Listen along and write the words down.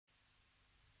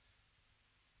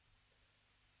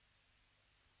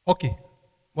Okay.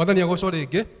 Mwathani agocwo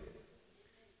ringi.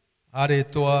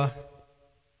 Aretwa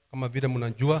kama vile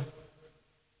mnajua.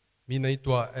 Mimi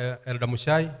naitwa Elder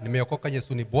MUCHAI, nimeokoka,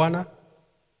 Yesu ni Bwana.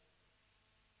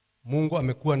 Mungu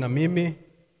amekuwa na mimi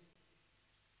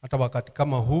hata wakati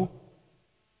kama huu.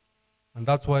 And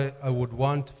that's why I would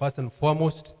want first and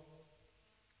foremost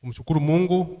kumshukuru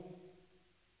Mungu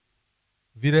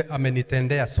vile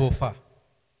amenitendea so far.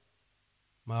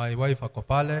 My wife ako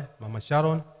pale, Mama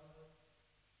Sharon,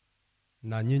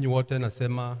 na nyinyi wote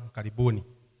nasema karibuni.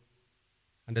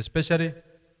 And especially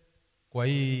kwa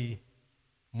hii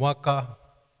mwaka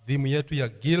theme yetu ya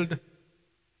guild.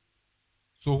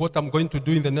 So what I'm going to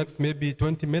do in the next maybe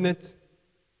 20 minutes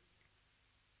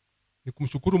ni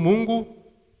kumshukuru Mungu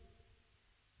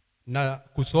na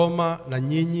kusoma na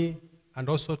nyinyi, and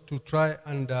also to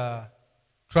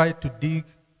try to dig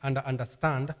and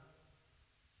understand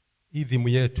hii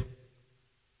theme yetu.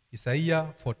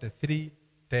 Isaiah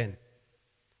 43:10.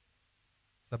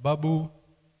 Sababu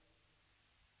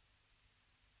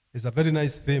is a very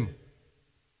nice theme.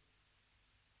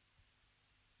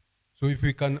 So if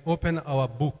we can open our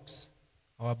books,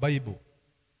 our Bible,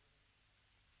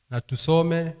 na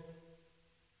tusome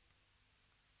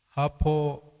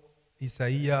hapo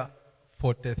Isaiah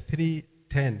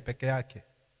 43:10 peke yake.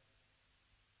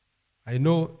 I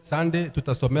know Sunday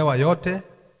tutasomewa yote,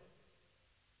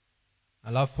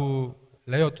 alafu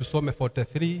leo tusome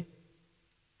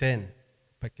 43:10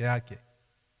 peke yake.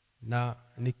 Na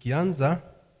nikianza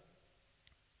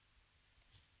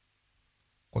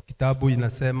kwa kitabu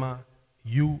inasema,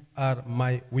 you are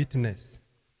my witness,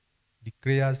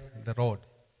 declares the Lord,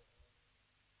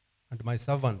 and my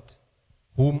servant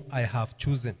whom I have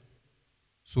chosen,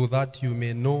 so that you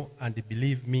may know and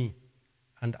believe me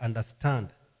and understand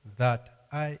that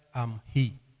I am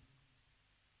he.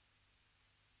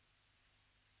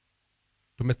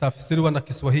 Tumestafsiriwa na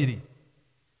Kiswahili,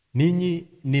 ninyi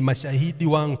ni mashahidi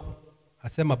wangu,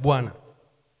 asema Bwana,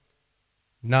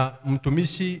 na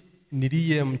mtumishi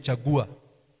niliyemchagua,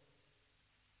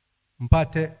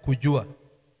 mpate kujua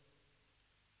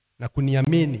na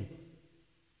kuniamini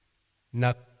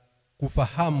na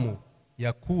kufahamu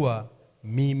ya kuwa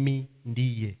mimi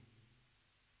ndiye.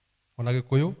 Ona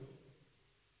Gikuyu?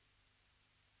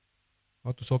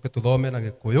 No tusoke tuthome na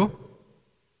Gikuyu.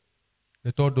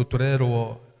 Nĩ tondũ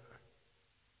turerwo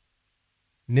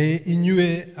nĩ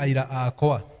inyuĩ aira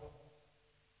akwa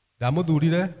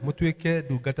ndamuthurire mutuĩke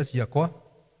ndungata ciakwa,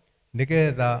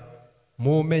 nigetha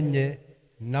mumenye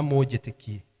na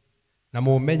munjĩtĩkie na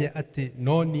mumenye atĩ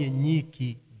no niĩ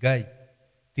nyiki Ngai,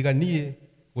 tiga niĩ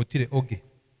gũtirĩ ũngĩ,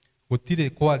 gũtirĩ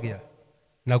kwagĩa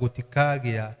na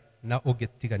gũtikagĩa na ũngĩ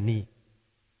tiga niĩ.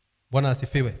 Bwana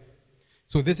asifiwe.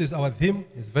 So this is our theme.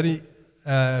 It's very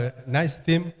nice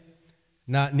theme,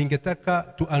 na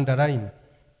ningetaka to underline.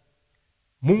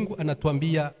 Mungu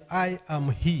anatuambia I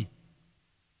am he.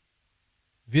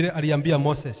 Vile aliambia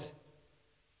Moses,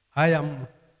 I am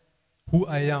who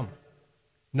I am,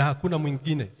 na hakuna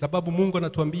mwingine. Sababu Mungu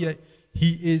anatuambia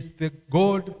he is the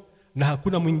God na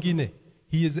hakuna mwingine.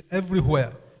 He is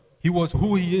everywhere. He was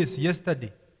who he is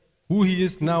yesterday, who he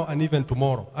is now, and even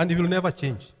tomorrow, and he will never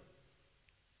change.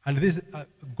 And this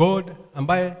God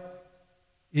ambaye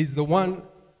is the one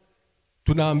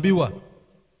tunaambiwa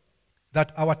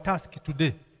that our task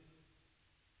today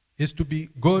is to be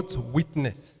God's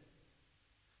witness.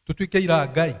 Tutuike ila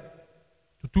Ngai,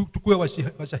 tukue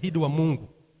washahidi wa Mungu,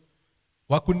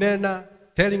 wakunena,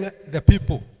 telling the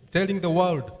people, telling the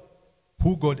world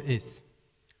who God is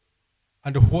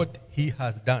and what he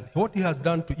has done. What he has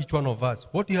done to each one of us,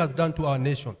 what he has done to our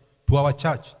nation, to our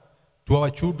church, to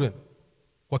our children,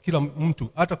 kwa kila mtu,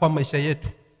 hata kwa maisha yetu.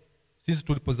 Sisi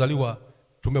tulipozaliwa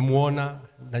tumemuona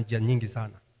na njia nyingi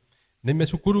sana.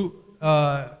 Nimeshukuru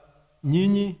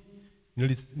nyinyi,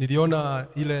 niliona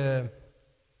ile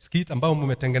skit ambao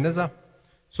mmetengeneza.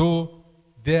 So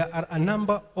there are a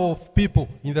number of people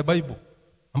in the Bible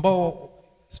ambao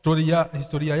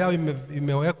historia yao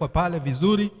imewekwa pale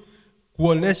vizuri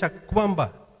kuonesha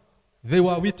kwamba they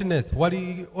were witness,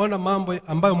 waliona mambo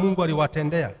ambayo Mungu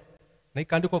aliwatendea na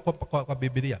ikaandikwa kwa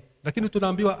Biblia. Lakini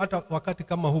tunaambiwa hata wakati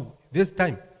kama huu, this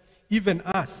time, even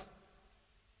us,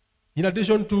 in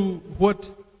addition to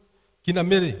what kina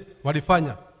Mary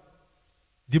walifanya,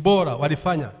 Deborah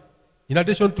walifanya, in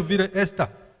addition to vile Esther,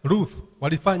 Ruth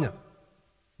walifanya,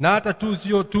 na hata tu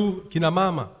sio tu kina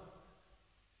mama,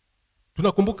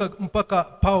 tunakumbuka mpaka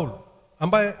Paul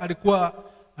ambaye alikuwa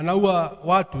anaua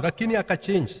watu lakini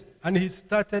akachange, and he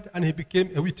started and he became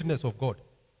a witness of God.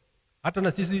 Hata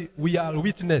na sisi we are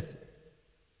witness,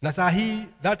 na saa hii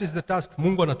that is the task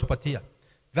Mungu anatupatia,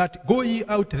 that go ye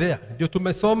out there. Ndio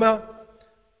tumesoma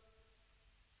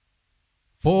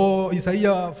For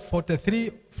Isaiah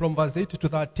 43 from verse 8 to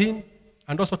 13,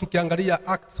 and also tukiangalia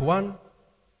Acts 1,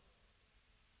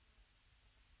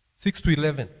 6 to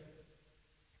 11.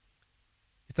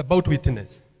 It's about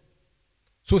witness.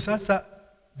 So sasa,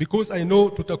 because I know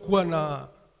tutakuwa na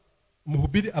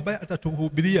mhubiri ambaye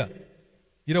atatuhubiria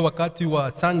ile wakati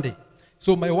wa Sunday.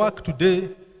 So my work today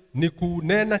ni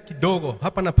kunena kidogo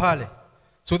hapa na pale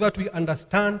so that we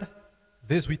understand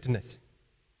this witness.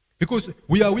 Because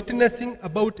we are witnessing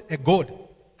about a God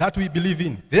that we believe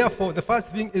in. Therefore, the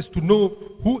first thing is to know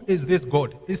who is this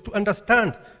God, is to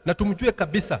understand na tumjue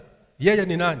kabisa yeye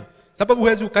ni nani. Sababu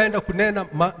huwezi ukaenda kunena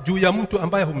juu ya mtu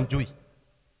ambaye humjui.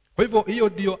 Kwa hivyo hiyo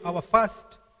ndio our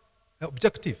first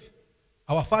objective,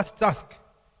 our first task.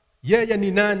 Yeye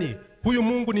ni nani? Huyu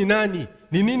Mungu ni nani?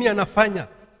 Ni nini anafanya?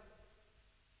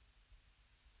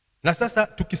 Na sasa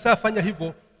tukisafanya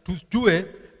hivyo, tujue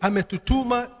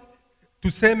ametutuma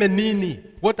tuseme nini?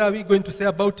 What are we going to say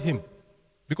about him?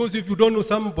 Because if you don't know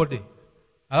somebody,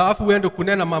 alafu uende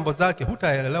kunena mambo zake,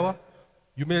 hutaelewa.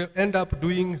 You may end up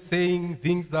saying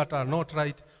things that are not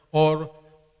right or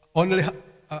only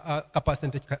a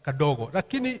percentage kadogo.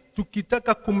 Lakini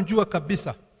tukitaka kumjua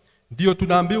kabisa, ndio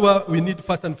tunaambiwa we need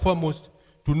first and foremost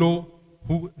to know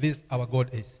who this our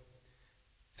God is.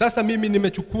 Sasa mimi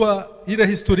nimechukua ile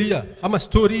historia ama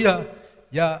storia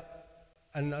ya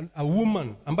a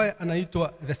woman ambaye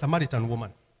anaitwa the Samaritan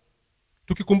woman.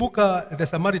 Tukikumbuka the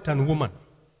Samaritan woman,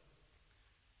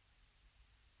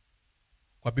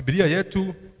 kwa Biblia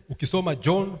yetu ukisoma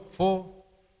John 4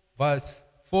 verse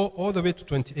 4 all the way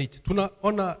to 28,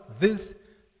 tunaona this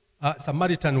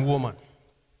Samaritan woman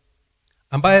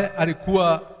ambaye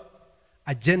alikuwa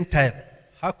a Gentile,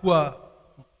 hakuwa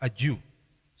a Jew.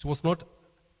 She was not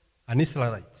an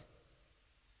Israelite.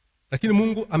 Lakini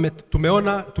Mungu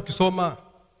tumeona tukisoma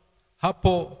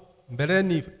hapo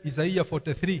mbeleni Isaiah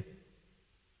 43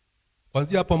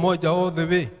 kuanzia hapo moja all the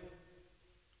way,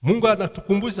 Mungu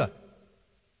anatukumbusha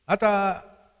hata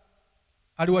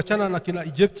aliwachana na kina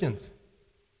Egyptians,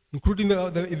 including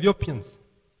the Ethiopians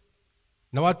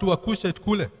na watu wa Kushite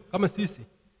kule kama sisi,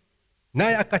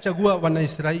 naye akachagua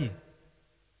Wanaisraeli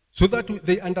so that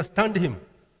they understand him.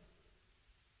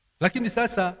 Lakini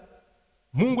sasa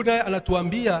Mungu naye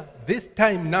anatuambia this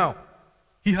time now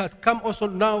he has come also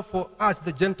now for us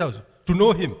the Gentiles to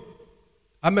know him.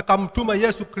 Amekamtuma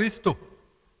Yesu Kristo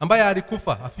ambaye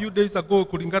alikufa a few days ago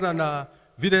kulingana na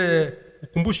vile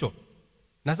ukumbusho,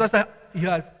 na sasa he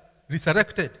has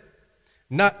resurrected.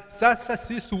 Na sasa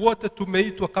sisi wote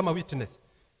tumeitwa kama witness,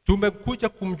 tumekuja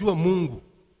kumjua Mungu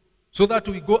so that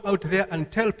we go out there and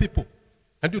tell people.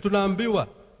 And tunaambiwa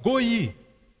go ye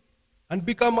and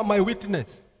become my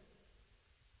witness.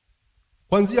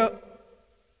 Kuanzia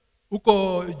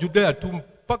uko Judea tu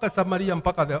mpaka Samaria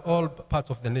mpaka the all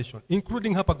parts of the nation,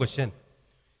 including hapa Goshen,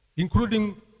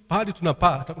 including pahali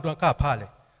tunakaa pale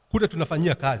kule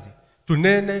tunafanyia kazi,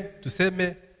 tunene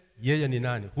tuseme yeye ni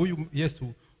nani, huyu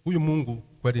Yesu, huyu Mungu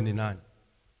kweli ni nani.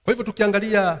 Kwa hivyo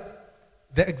tukiangalia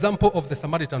the example of the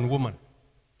Samaritan woman,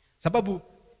 sababu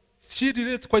she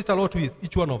relates quite a lot with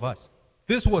each one of us.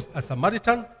 This was a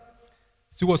Samaritan.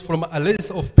 She was from a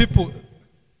race of people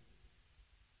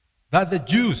that the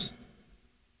Jews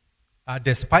are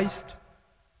despised,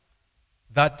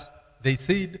 that they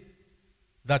said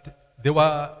that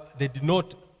they did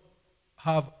not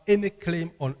have any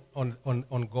claim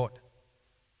on God.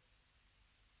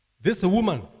 This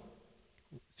woman,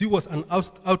 she was an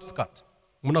outskirt.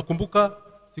 Mnakumbuka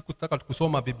sikutaka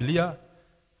kusoma Biblia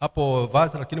hapo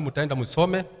verse, lakini mtaenda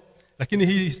msome. Lakini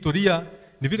hii historia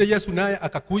ni vile Yesu naye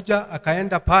akakuja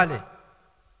akaenda pale,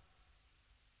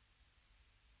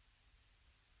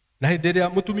 na hederia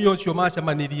mutumio ucio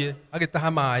macemanirie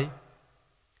agitaha mai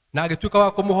na agituika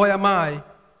wa kumuhoya mai,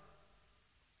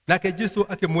 nake Jesu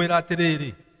akimwira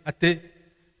atiriri ati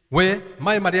we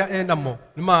mai maria enamo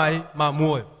ni mai ma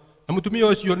muoyo. Na mutumio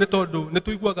ucio ni tondu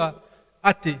nituiguaga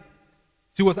ati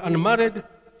she was unmarried,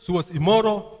 she was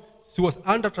immoral, she was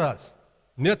adulterous,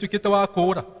 ni atuikite wa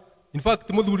kura. In fact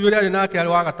muthuri uria ari nake ari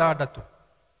wa gatandatu,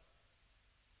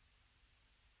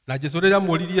 na Jesu rira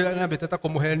muririe ngambite ta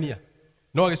kumuhenia,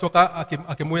 no agicoka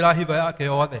akimwira hitho yake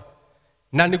yothe,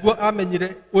 na niguo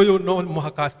amenyire uyu no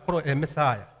muhaka korwo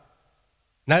Messiah.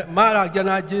 Na maragia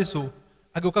na Jesu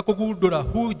ageuka kugundura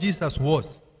who Jesus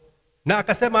was, na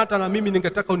akasema hata na mimi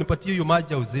ningetaka unipatie hiyo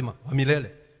maji ya uzima wa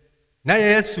milele. Naye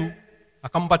Yesu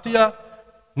akampatia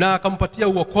na akampatia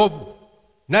uokovu,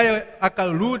 naye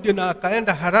akarudi na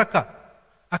akaenda haraka,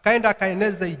 akaenda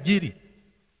akaeneza injili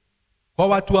kwa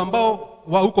watu ambao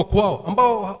wa huko kwao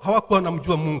ambao hawakuwa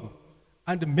wanamjua Mungu,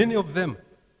 and many of them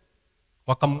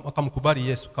wakamkubali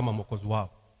Yesu kama mwokozi wao.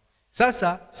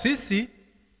 Sasa sisi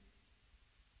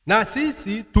Na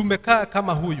sisi tumekaa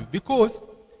kama huyu because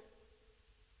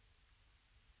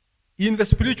in the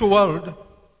spiritual world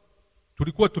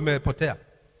tulikuwa tumepotea.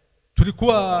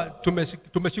 Tulikuwa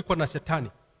tumeshikwa na shetani.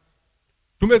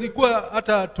 Tumelikuwa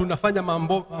hata tunafanya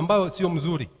mambo ambayo sio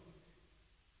mzuri.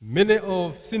 Many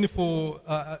of sinful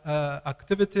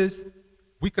activities,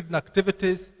 wicked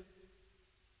activities.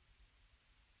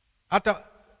 Hata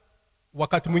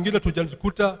wakati mwingine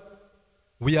tujikuta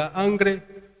we are angry,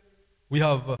 we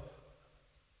have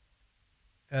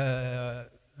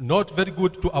not very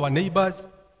good to our neighbors.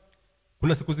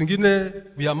 Kuna siku zingine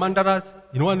we are murderers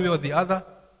in one way or the other.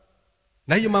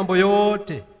 Na hii mambo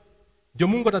yote ndio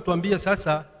Mungu anatuambia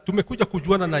sasa tumekuja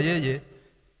kujuana na yeye,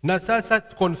 na sasa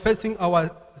confessing our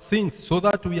sins so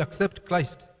that we accept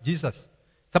Christ Jesus.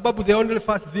 Sababu the only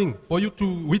first thing for you to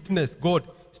witness God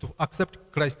is to accept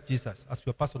Christ Jesus as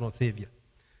your personal savior.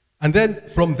 And then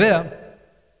from there,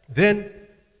 then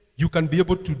you can be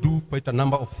able to do quite a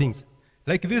number of things.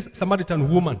 Like this Samaritan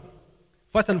woman,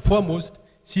 first and foremost,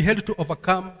 she had to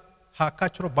overcome her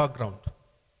cultural background.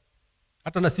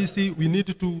 Hata na sisi, we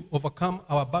need to overcome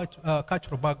our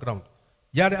cultural background.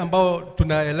 Yale ambao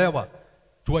tunaelewa,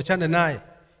 tuachane naye.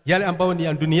 Yale ambao ni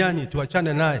ya duniani,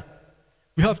 tuachane naye.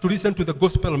 We have to listen to the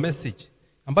gospel message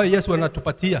ambayo Yesu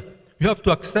anatupatia. We have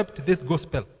to accept this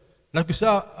gospel. Na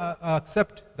tukisha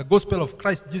accept the gospel of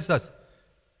Christ Jesus,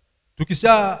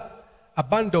 tukisha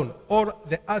abandon all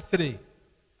the earthly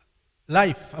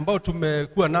life ambao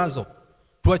tumekuwa nazo,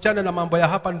 tuachane na mambo ya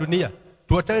hapa dunia,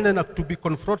 tuachane na to be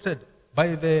confronted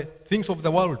by the things of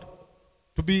the world,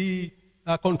 to be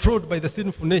controlled by the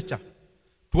sinful nature,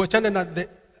 tuachane na the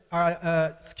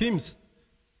schemes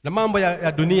na mambo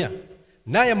ya dunia.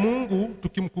 Naye Mungu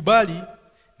tukimkubali,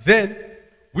 then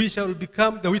we shall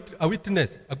become a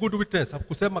witness, a good witness,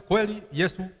 kusema kweli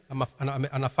Yesu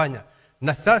anafanya.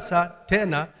 Na sasa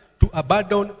tena to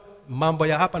abandon mambo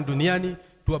ya hapa duniani,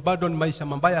 to abandon maisha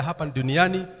mabaya hapa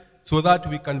duniani, so that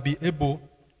we can be able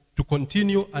to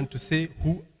continue and to say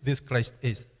who this Christ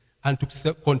is, and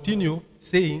to continue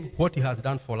saying what he has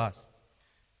done for us.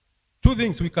 Two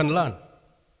things we can learn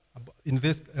in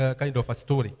this kind of a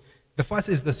story. The first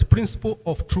is the principle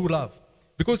of true love.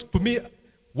 Because to me,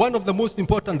 one of the most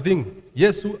important things,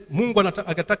 Yesu, Mungu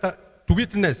anataka to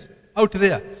witness out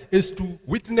there, is to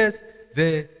witness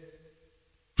the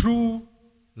true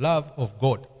love of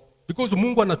God. Because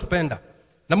Mungu anatupenda.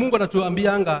 Na Mungu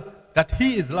anatuambianga that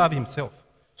he is love himself.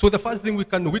 So the first thing we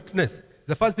can witness,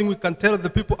 the first thing we can tell the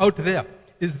people out there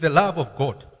is the love of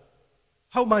God.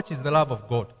 How much is the love of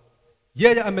God?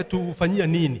 Yeye ametufanyia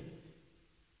nini?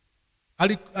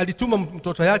 Alituma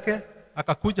mtoto yake,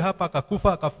 akakuja hapa,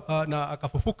 akakufa, na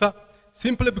akafufuka,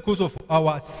 simply because of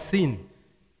our sin.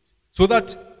 So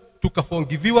that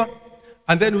tukaforgiviwa,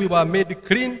 and then we were made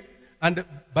clean, and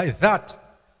by that,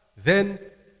 then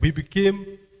we became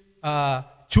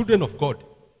children of God.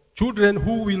 Children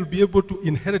who will be able to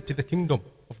inherit the kingdom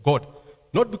of God.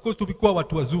 Not because tulikuwa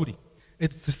watu wazuri.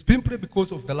 It's simply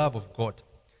because of the love of God.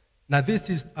 Now this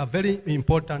is a very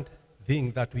important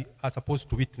thing that we are supposed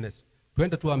to witness.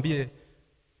 Tuende tuambie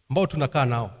ambao tunakaa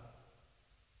nao.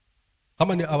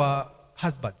 Kama ni our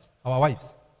husbands, our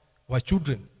wives, our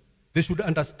children, they should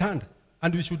understand,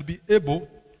 and we should be able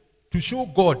to show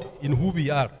God in who we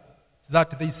are, so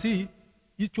that they see,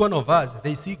 each one of us,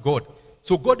 they see God.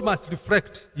 So God must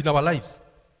reflect in our lives,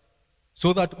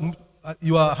 so that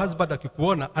your husband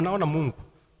akikuona anaona Mungu,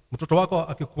 mtoto wako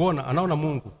akikuona anaona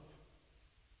Mungu,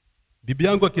 bibi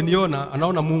yangu akiniona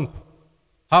anaona Mungu.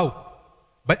 How?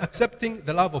 By accepting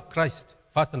the love of Christ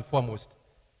first and foremost,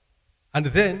 and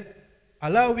then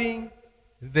allowing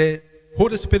the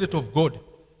Holy Spirit of God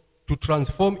to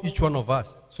transform each one of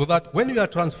us, so that when we are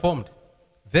transformed,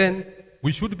 then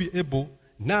we should be able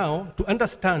now to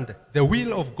understand the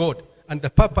will of God and the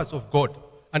purpose of God,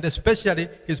 and especially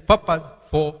his purpose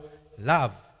for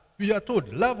love. We are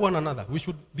told, love one another. We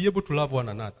should be able to love one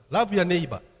another. Love your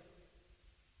neighbor.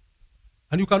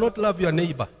 And you cannot love your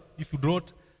neighbor if you do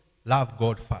not love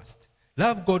God first.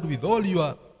 Love God with all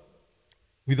your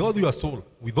soul,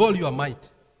 with all your might.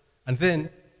 And then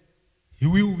you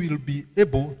will be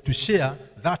able to share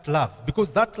that love,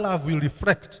 because that love will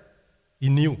reflect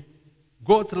in you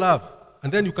God's love.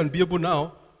 And then you can be able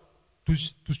now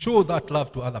to show that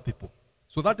love to other people.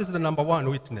 So that is the number one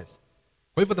witness.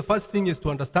 However, the first thing is to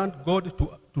understand God,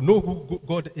 to know who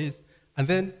God is. And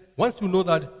then once you know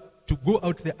that, to go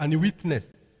out there and witness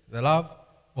the love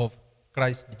of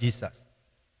Christ Jesus.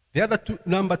 The other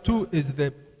number two is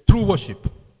the true worship.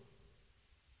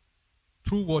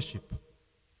 True worship.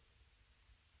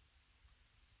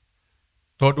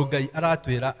 Tondu Ngai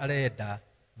aratwira arenda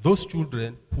those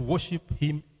children who worship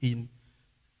him in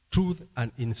truth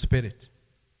and in spirit.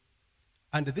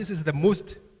 And this is the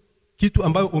most kitu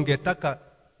ambayo ungetaka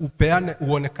upeane,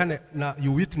 uonekane na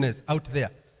you witness out there.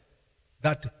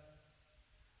 That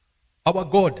our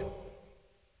God,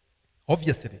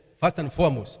 obviously, first and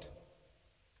foremost,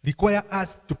 require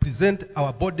us to present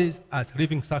our bodies as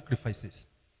living sacrifices,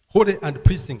 holy and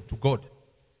pleasing to God.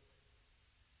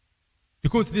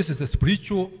 Because this is a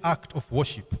spiritual act of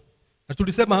worship. Na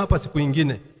tulisema hapa siku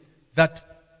ingine that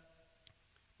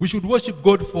we should worship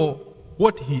God for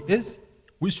what he is.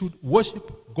 We should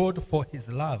worship God for his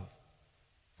love,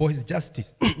 for his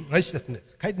justice,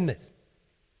 righteousness, kindness,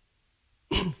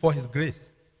 for his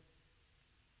grace.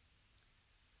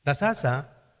 Na sasa,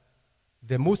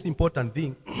 the most important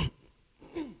thing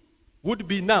would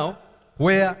be now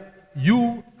where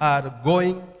you are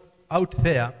going out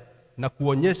there na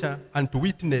kuonyesha and to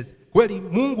witness kweli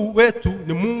Mungu wetu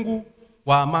ni Mungu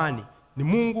wa amani, ni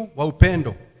Mungu wa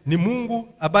upendo, ni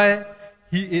Mungu ambaye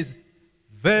he is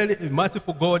very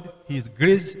merciful God, he is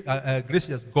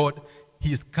gracious God,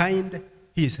 he is kind,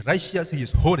 he is righteous, he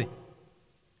is holy.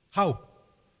 How?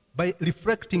 By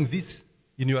reflecting this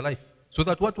in your life. So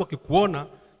that watu wakikuona,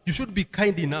 you should be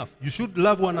kind enough, you should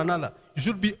love one another, you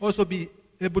should also be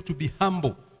able to be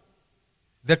humble.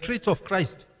 The traits of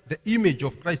Christ, the image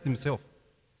of Christ himself.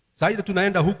 Saidi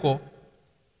tunaenda huko,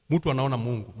 mtu anaona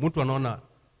Mungu, mtu anaona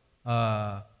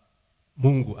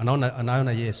Mungu,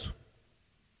 anaona Yesu.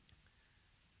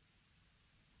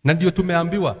 Na ndio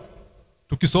tumeambiwa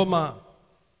tukisoma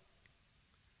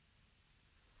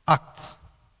Acts,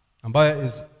 ambayo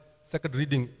is second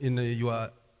reading in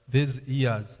your this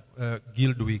year's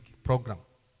Guild Week program.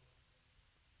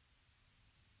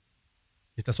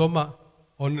 Itasoma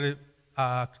only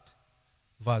Act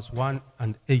verse 1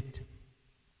 and 8.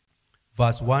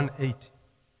 Verse 1-8.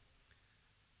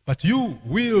 But you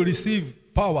will receive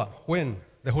power when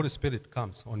the Holy Spirit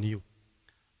comes on you.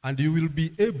 And you will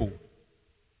be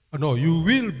you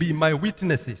will be my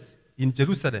witnesses in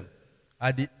Jerusalem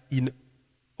and in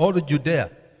all Judea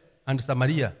and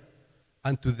Samaria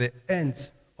and to the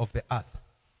ends of the earth.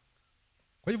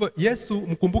 Kwa hivyo Yesu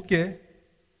mkumbuke,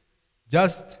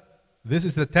 just this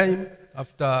is the time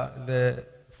after the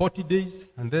 40 days,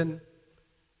 and then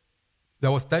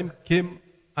there was time came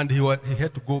and he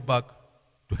had to go back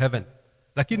to heaven.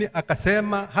 Lakini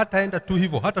akasema hataenda tu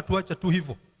hivyo, hatatuacha tu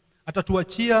hivyo.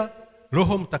 Atatuachia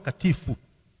Roho Mtakatifu.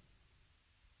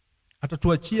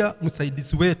 Atatuachia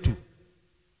msaidizi wetu.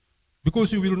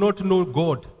 Because you will not know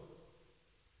God.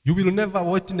 You will never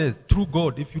witness true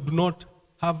God if you do not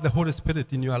have the Holy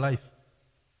Spirit in your life.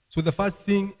 So the first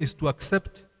thing is to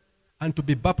accept and to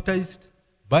be baptized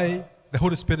by the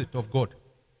Holy Spirit of God.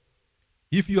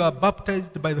 If you are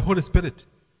baptized by the Holy Spirit,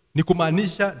 ni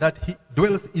kumaanisha that he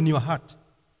dwells in your heart.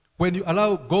 When you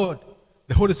allow God,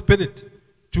 the Holy Spirit,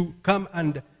 to come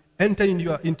and enter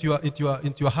into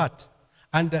your heart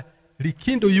and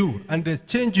rekindle you and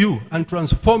change you and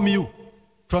transform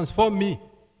me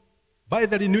by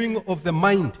the renewing of the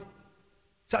mind,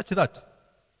 such that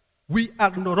we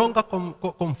are no longer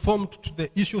conformed to the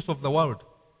issues of the world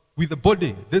with the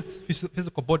body, this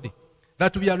physical body,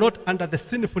 that we are not under the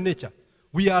sinful nature.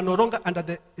 We are no longer under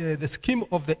the scheme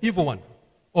of the evil one,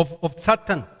 of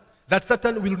Satan, that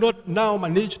Satan will not now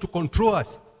manage to control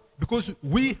us because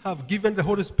we have given the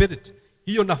Holy Spirit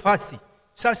hiyo nafasi.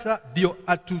 Sasa dio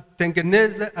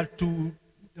atutengeneze,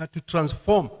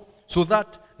 atu-transform, so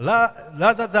that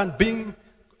rather than being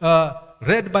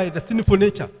led by the sinful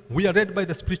nature, we are led by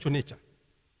the spiritual nature.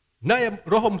 Naye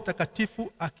Roho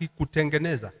Mtakatifu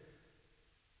akikutengeneza,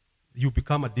 you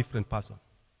become a different person.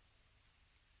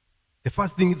 The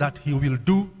first thing that he will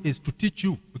do is to teach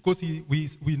you, because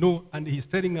we know, and he's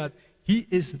telling us, he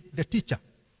is the teacher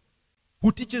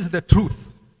who teaches the truth.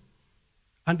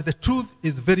 And the truth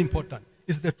is very important.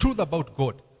 It's the truth about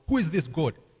God. Who is this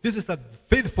God? This is a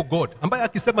faithful God. Ambaye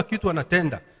akisema kitu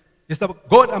anatenda. It's a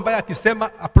God ambaye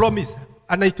akisema a promise,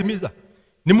 anaitimiza.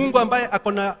 Ni Mungu ambaye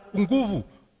akona nguvu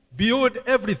beyond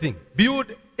everything,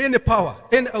 beyond any power,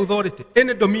 any authority,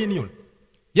 any dominion.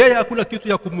 Yeye hakuna kitu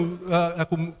ya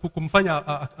kumfanya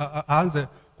aanze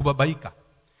kubabaika.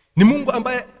 Ni Mungu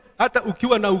ambaye hata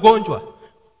ukiwa na ugonjwa,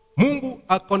 Mungu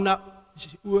akona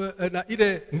na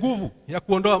ile nguvu ya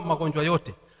kuondoa magonjwa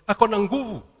yote. Akona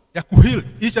nguvu ya kuheal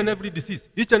each and every disease,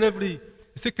 each and every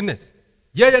sickness.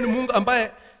 Yeye ni Mungu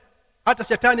ambaye hata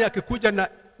shetani akikuja na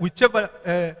whichever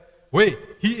way,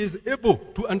 he is able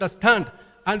to understand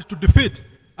and to defeat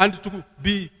and to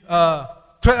be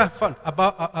triumphant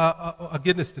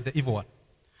against the evil one.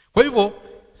 Kwa hivyo,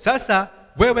 sasa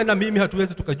wewe na mimi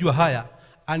hatuwezi tukajua haya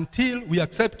until we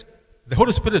accept the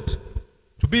Holy Spirit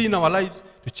to be in our lives,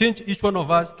 to change each one of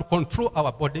us, to control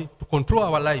our body, to control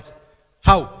our lives.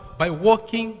 How? By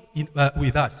walking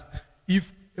with us.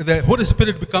 If the Holy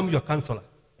Spirit becomes your counselor,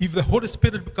 if the Holy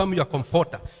Spirit becomes your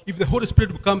comforter, if the Holy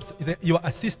Spirit becomes your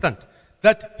assistant,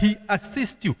 that he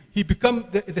assists you, he becomes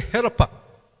the helper.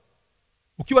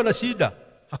 Ukiwa na shida,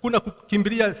 hakuna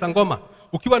kukimbilia sangoma.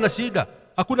 Ukiwa na shida,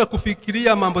 hakuna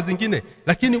kufikiria mambo zingine,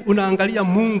 lakini unaangalia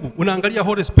Mungu, unaangalia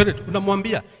Holy Spirit,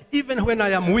 unamwambia, even when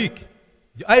I am weak,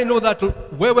 I know that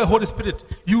wewe Holy Spirit,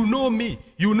 you know me,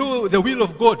 you know the will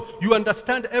of God, you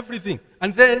understand everything,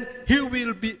 and then he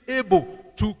will be able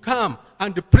to come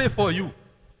and pray for you.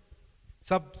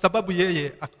 Sababu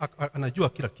yeye anajua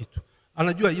kila kitu.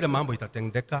 Anajua ile mambo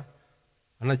itatendeka.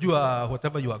 Anajua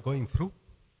whatever you are going through.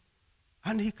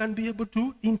 And he can be able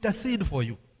to intercede for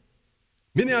you.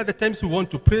 Many other times we want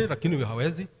to pray, lakini we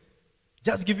hawezi.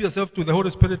 Just give yourself to the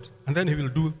Holy Spirit, and then he will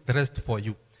do the rest for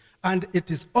you. And it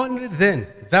is only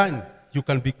then you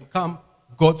can become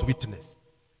God's witness.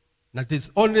 And it is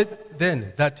only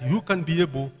then that you can be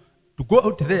able to go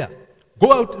out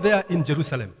there in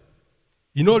Jerusalem,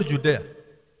 in all Judea,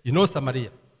 in all Samaria.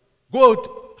 Go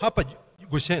out hapa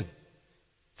Goshen.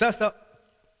 Sasa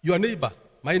your neighbor,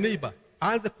 my neighbor,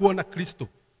 aanze kuona Kristo.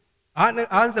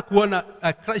 Aanze kuona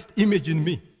a Christ image in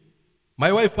me.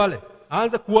 My wife pale,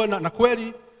 aanze kuona na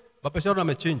kweli Baba Sharon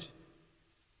amechange.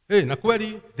 Hey, na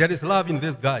kweli there is love in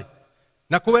this guy.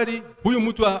 Na kweli huyu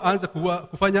mtu aanze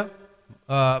kufanya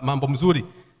mambo mzuri.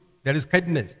 There is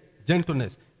kindness,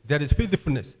 gentleness, there is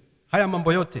faithfulness. Haya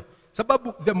mambo yote.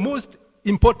 Sababu the most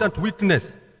important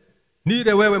witness ni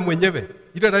ile wewe mwenyewe,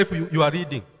 ile life you are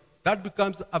reading. That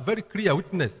becomes a very clear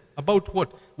witness about what?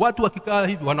 Watu wakikaa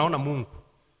hivi wanaona Mungu.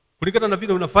 Kulingana na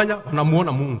vile unafanya,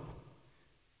 wanamuona Mungu.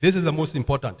 This is the most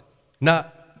important. Now,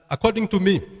 according to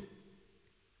me,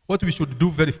 what we should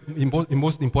do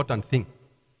most important thing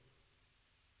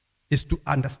is to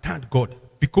understand God,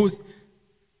 because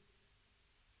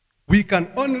we can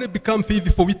only become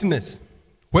faithful witness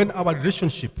when our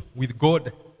relationship with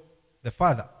God the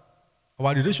Father,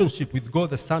 our relationship with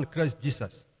God the Son, Christ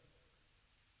Jesus,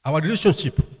 our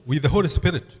relationship with the Holy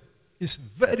Spirit is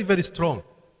very, very strong.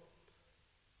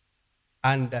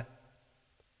 And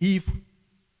if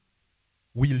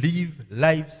we live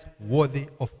lives worthy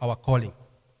of our calling.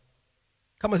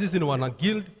 Kama sisi ni wana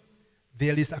guild,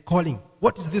 there is a calling.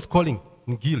 What is this calling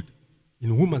in guild?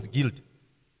 In women's guild.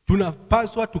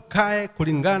 Tunapaswa tukae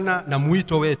kulingana na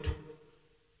mwito wetu.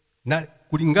 Na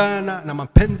kulingana na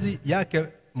mapenzi yake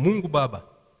Mungu Baba.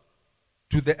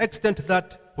 To the extent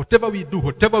that whatever we do,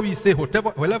 whatever we say,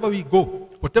 wherever we go,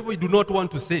 whatever we do not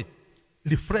want to say,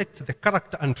 reflects the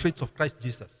character and traits of Christ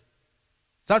Jesus.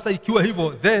 Sasa ikiwa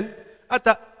hivyo, then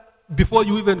hata before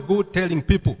you even go telling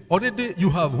people, already you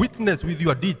have witness with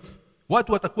your deeds.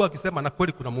 Watu watakuwa wakisema na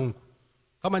kweli kuna Mungu.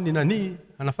 Kama ni nani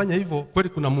anafanya hivyo, kweli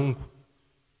kuna Mungu.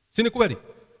 Si ni kweli?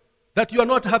 That you are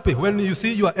not happy when you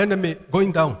see your enemy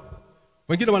going down.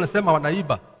 Wengine wanasema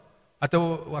wanaiba. Hata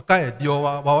wakae ndio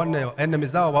waone enemy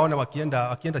zao waone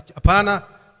wakienda hapana.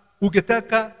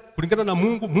 Ungetaka kulingana na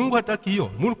Mungu, Mungu hataki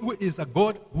hiyo. Mungu is a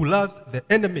God who loves the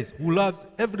enemies, who loves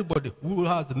everybody, who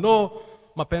has no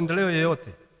mapendeleo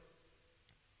yoyote.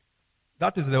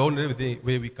 That is the only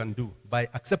way we can do, by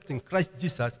accepting Christ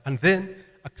Jesus and then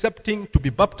accepting to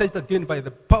be baptized again by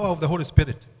the power of the Holy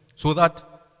Spirit, so that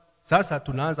sasa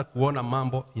tunaanza kuona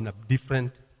mambo in a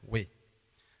different way.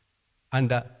 And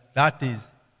that is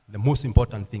the most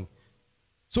important thing.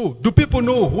 So, do people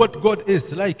know what God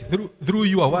is like through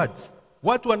your words?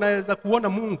 Watu wanaweza kuona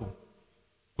Mungu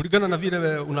kulingana na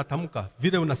vile unatamka,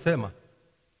 vile unasema.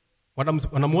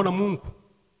 Wanamuona Mungu.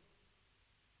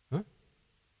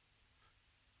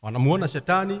 Wanamuona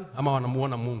shetani ama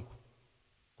wanamuona Mungu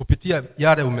kupitia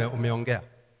yale umeongea.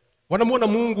 Wanamuona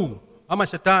Mungu ama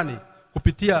shetani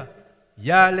kupitia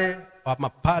yale ama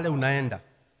pale unaenda,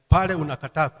 pale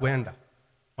unakataa kuenda.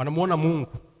 Wanamuona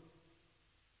Mungu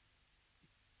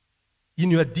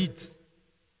in your deeds.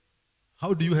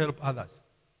 How do you help others?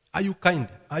 Are you kind?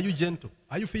 Are you gentle?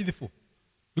 Are you faithful?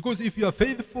 Because if you are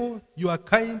faithful, you are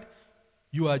kind,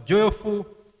 you are joyful,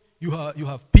 you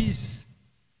have peace,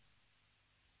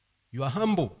 you are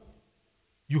humble,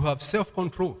 you have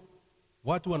self-control.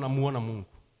 Watu wanamuona Mungu.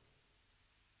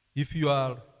 If you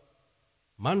are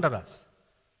murderous,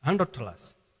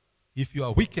 adulterous, if you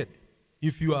are wicked,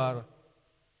 if you are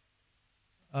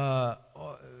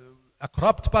a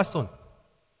corrupt person,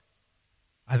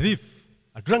 a thief,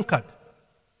 a drunkard,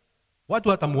 watu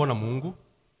hatamuona Mungu.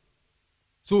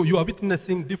 So you are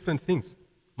witnessing different things.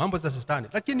 Mambo za shetani.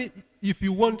 Lakini if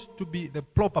you want to be the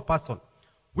proper person,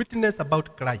 witness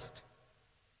about Christ.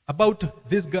 About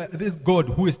this God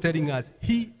who is telling us,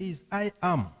 He is I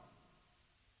am.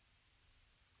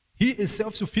 He is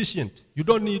self-sufficient. You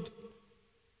don't need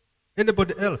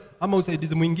anybody else. Ama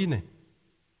usaidizi mwingine.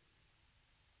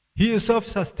 He is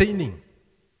self-sustaining.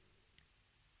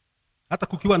 Hata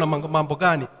kukiwa na mambo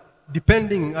gani,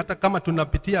 depending hata kama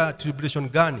tunapitia tribulation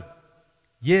gani,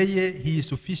 yeye, he is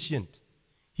sufficient.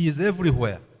 He is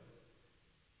everywhere.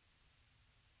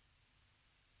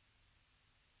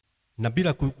 Na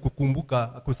bila kukumbuka,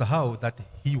 kusahau that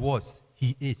he was,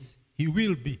 he is, he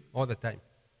will be all the time.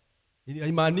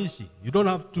 Haimaanishi, you don't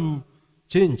have to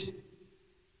change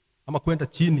ama kwenda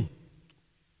chini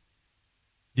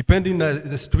depending on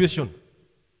the situation.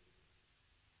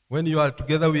 When you are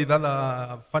together with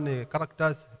other funny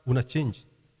characters, una change.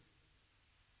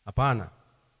 Hapana.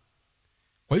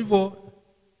 Kwa hivyo,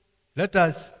 let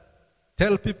us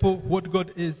tell people what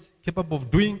God is capable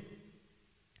of doing.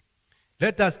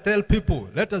 Let us tell people,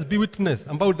 let us be witness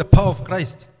about the power of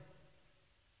Christ.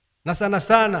 Na sana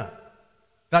sana,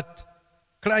 that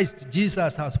Christ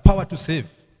Jesus has power to save.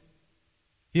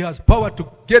 He has power to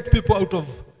get people out of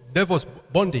devil's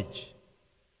bondage.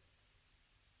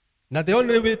 Na the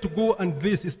only way to go and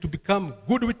this is to become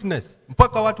good witness.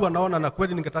 Mpaka watu wanaona na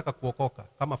kweli ningetaka kuokoka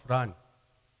kama fulani.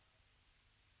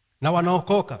 Na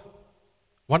wanaokoka.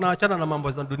 Wanaachana na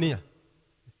mambo za dunia.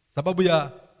 Sababu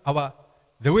ya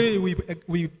the way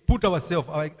we put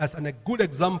ourselves as a good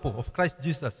example of Christ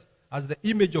Jesus, as the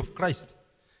image of Christ.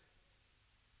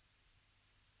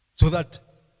 So that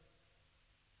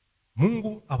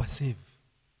Mungu our save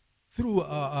through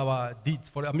our deeds,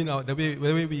 the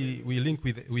way we link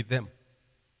with them.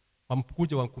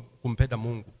 Wamkuja wa kumpenda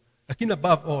Mungu. Lakini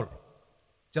above all,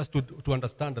 just to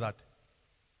understand that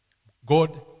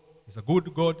God is a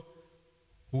good God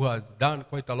who has done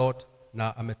quite a lot,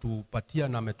 na ametupatia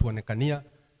na ametuonekania,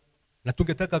 na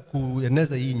tungetaka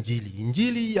kueneza hii injili.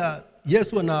 Injili ya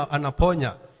Yesu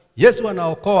anaponya, Yesu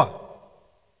anaokoa.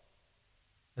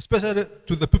 Especially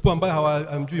to the people ambaye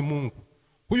hawamjui Mungu.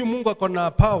 Huyu Mungu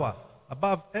akona power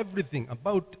above everything,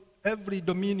 about every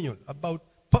dominion, about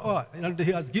power. And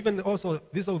he has given also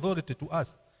this authority to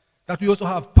us, that we also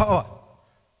have power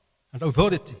and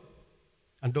authority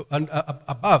and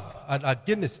above and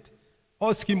against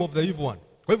all scheme of the evil one.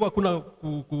 Kwa hivyo hakuna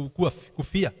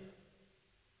kufia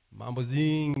mambo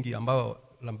zingi ambayo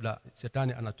labda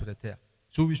shetani anatuletea.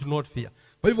 So we should not fear.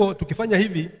 Kwa hivyo tukifanya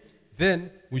hivi, then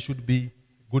we should be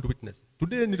good witness.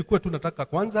 Today nilikuwa tunataka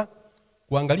kwanza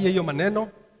kuangalia hiyo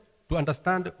maneno, to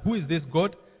understand who is this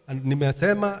God, and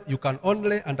nimesema you can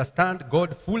only understand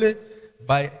God fully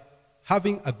by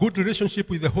having a good relationship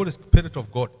with the Holy Spirit of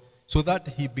God, so that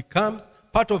he becomes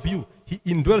part of you. He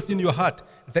indwells in your heart.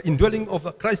 The indwelling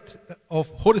of Christ, of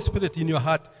Holy Spirit in your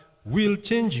heart, will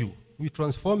change you, will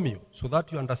transform you, so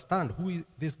that you understand who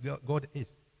this God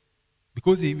is.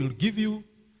 Because he will give you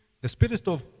the spirit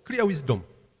of clear wisdom,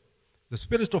 the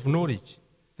spirit of knowledge,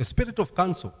 the spirit of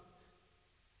counsel,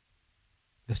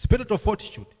 the spirit of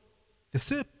fortitude, the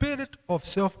spirit of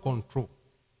self-control.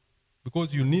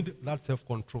 Because you need that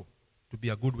self-control to be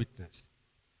a good witness.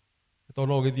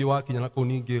 Tono githio wa kinya nako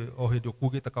ninge o hindu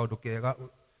kugita kaundu kega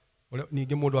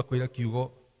ninge mundu akwira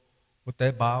kiugo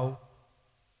utebao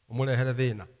umurehere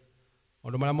thina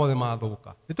ondu maria mothe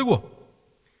mathuka nitiguo.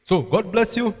 So God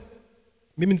bless you.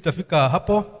 Mimi nitafika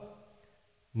hapo,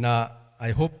 na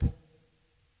I hope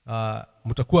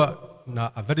mutakuwa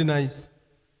na a very nice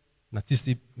na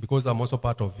sisi, because I'm also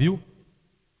part of you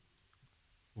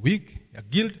week a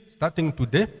guild starting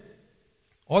today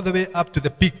all the way up to the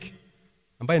peak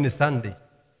ambaye ni Sunday.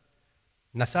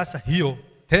 Na sasa hiyo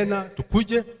tena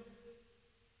tukuje,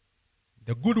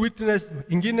 the good witness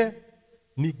ingine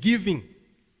ni giving,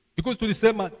 because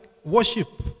tulisema worship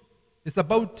is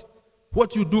about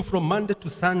what you do from Monday to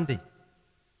Sunday.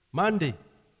 Monday,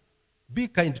 be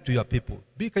kind to your people,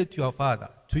 be kind to your father,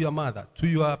 to your mother, to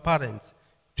your parents,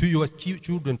 to your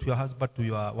children, to your husband, to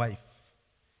your wife.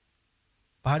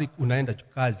 Pahali unaenda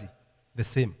kazi, the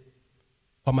same.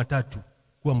 Kwa matatu,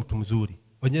 kuwa mtu mzuri.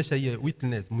 Onyesha hiyo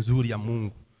witness mzuri ya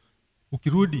Mungu.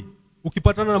 Ukirudi,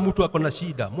 ukipatana na mtu ako na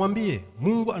shida, mwambie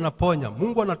Mungu anaponya,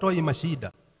 Mungu anatoa hii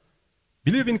mashida.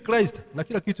 Believe in Christ na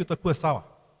kila kitu itakuwa sawa.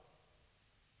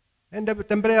 Ende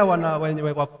tembelea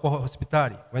wenye kwa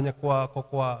hospitali, wenye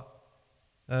kwa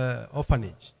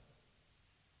orphanage.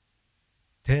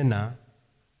 Tena,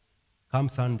 come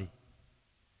Sunday,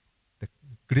 the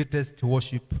greatest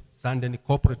worship, Sunday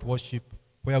corporate worship,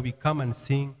 where we come and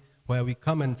sing, where we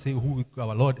come and say who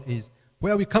our Lord is,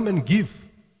 where we come and give.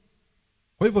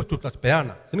 Kwa hivyo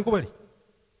tutapeana, si ni kweli?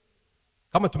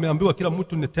 Kama tumeambiwa kila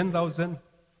mtu ni 10,000,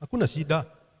 hakuna shida,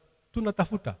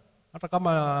 tunatafuta. Hata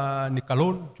kama ni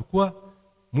kalon, chukua,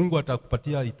 Mungu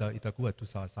atakupatia, itakuwa tu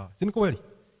sawa sawa. Si ni kweli?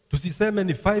 Tusiseme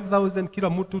ni 5,000 kila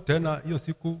mtu tena hiyo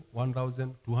siku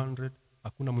 1,200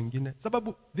 hakuna mwingine.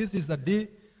 Sababu this is a day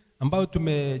ambayo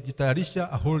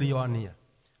tumejitayarisha a whole year.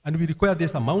 And we require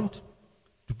this amount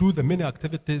to do the many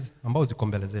activities ambazo ziko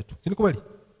mbele zetu. Si ni kweli?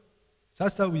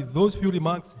 Sasa with those few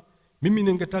remarks, mimi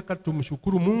ningetaka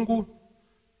tumshukuru Mungu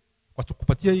kwa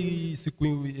kutupatia hii siku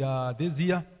ya this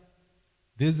year.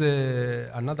 There's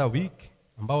another week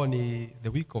ambao ni the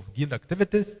week of guild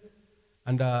activities,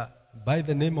 and by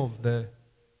the name of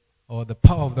the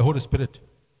power of the Holy Spirit,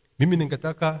 mimi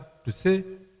ningetaka to say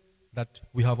that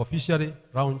we have officially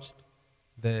launched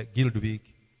the Guild Week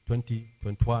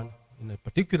 2021, in a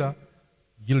particular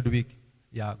Guild Week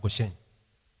ya Goshen.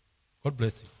 God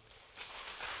bless you.